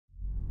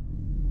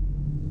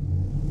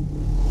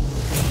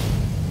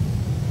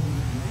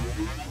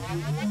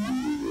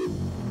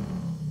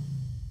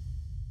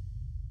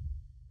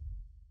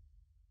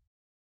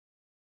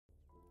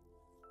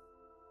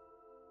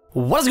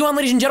What is going on,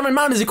 ladies and gentlemen?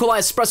 My name is Nikolai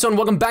Espresso, and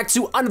welcome back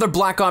to another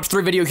Black Ops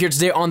 3 video here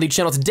today on the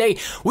channel. Today,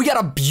 we got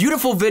a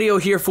beautiful video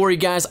here for you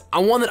guys,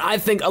 one that I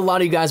think a lot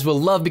of you guys will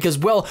love because,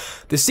 well,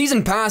 the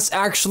Season Pass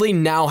actually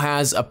now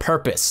has a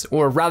purpose,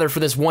 or rather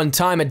for this one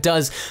time it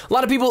does. A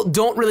lot of people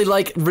don't really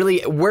like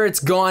where it's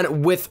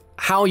gone with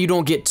how you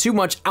don't get too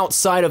much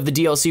outside of the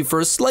DLC for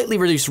a slightly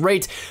reduced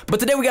rate. But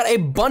today we got a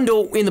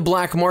bundle in the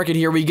black market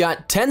here. We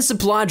got 10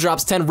 supply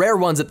drops, 10 rare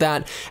ones at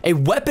that, a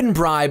weapon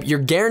bribe, you're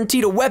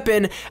guaranteed a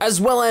weapon,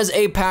 as well as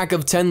a pack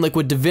of 10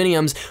 liquid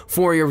diviniums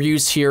for your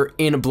use here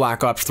in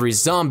Black Ops 3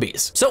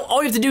 Zombies. So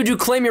all you have to do to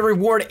claim your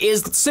reward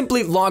is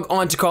simply log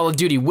on to Call of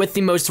Duty. With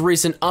the most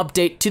recent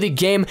update to the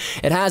game,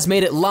 it has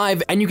made it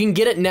live, and you can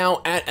get it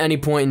now at any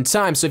point in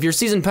time. So if you're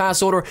Season Pass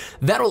holder,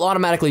 that will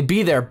automatically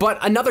be there. But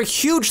another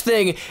huge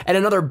thing, and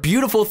another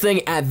beautiful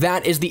thing at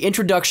that, is the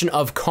introduction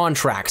of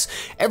contracts.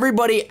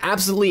 Everybody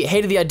absolutely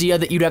hated the idea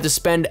that you'd have to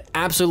spend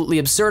absolutely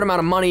absurd amount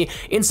of money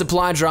in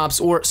supply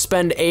drops or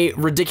spend a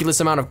ridiculous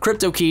amount of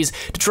crypto keys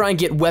to try and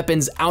get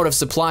weapons out of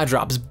supply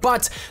drops.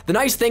 But the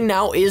nice thing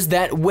now is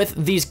that with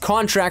these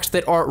contracts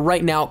that are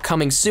right now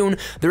coming soon,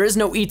 there is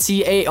no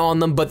ETA on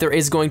them, but there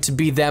is going to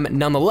be them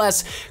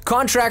nonetheless.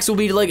 Contracts will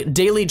be like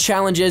daily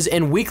challenges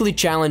and weekly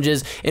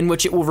challenges in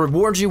which it will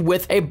reward you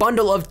with a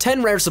bundle of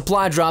 10 rare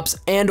supply drops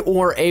and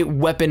or a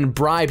weapon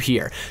bribe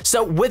here.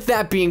 So with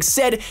that being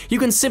said, you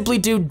can simply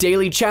do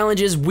daily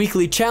challenges,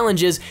 weekly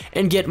challenges,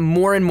 and get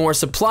more and more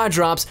supply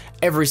drops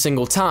every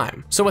single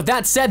time. So with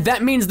that said,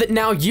 that means that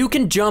now you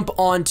can jump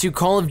on to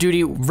Call of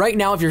Duty right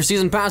now. If you're a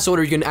Season Pass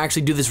holder, you can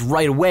actually do this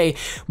right away,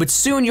 but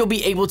soon you'll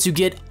be able to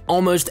get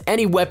almost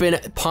any weapon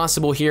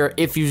possible here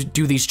if you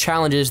do these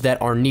challenges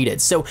that are needed.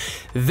 So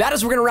that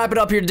is, we're gonna wrap it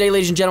up here today,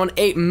 ladies and gentlemen.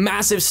 A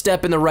massive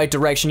step in the right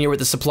direction here with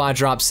the supply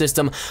drop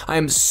system. I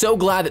am so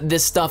glad that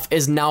this stuff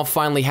is now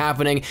finally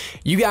happening.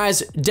 You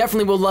guys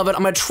definitely will love it.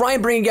 I'm gonna try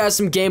and bring you guys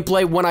some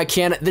gameplay when I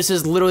can. This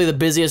is literally the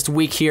busiest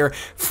week here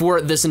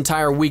for this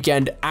entire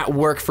weekend at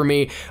work for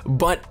me,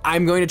 but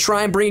I'm going to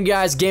try and bring you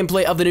guys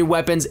gameplay of the new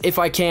weapons if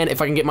I can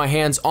get my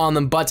hands on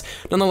them. But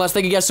nonetheless,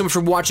 thank you guys so much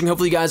for watching.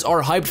 Hopefully you guys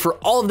are hyped for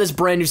all of this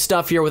brand new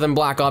stuff here within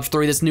Black Ops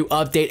 3. This new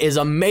update is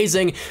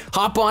amazing.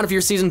 Hop on if you're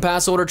a Season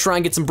Pass holder, try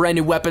and get some brand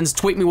new weapons.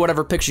 Tweet me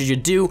whatever pictures you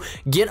do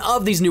get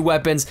of these new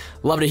weapons.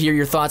 Love to hear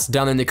your thoughts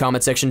down in the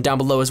comment section down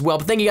below as well.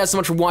 But thank you guys so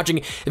much for watching.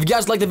 If you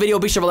guys like the video,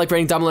 be sure to like,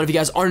 rating down below. If you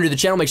guys are new to the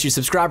channel, make sure you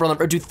subscribe. We're on the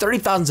road to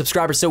 30,000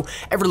 subscribers, so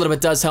every little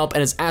bit does help,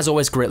 and is as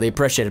always greatly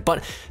appreciated.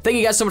 But thank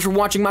you guys so much for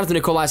watching. My name is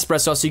Nikolai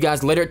Espresso. I'll see you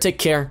guys later. Take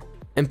care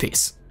and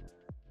peace.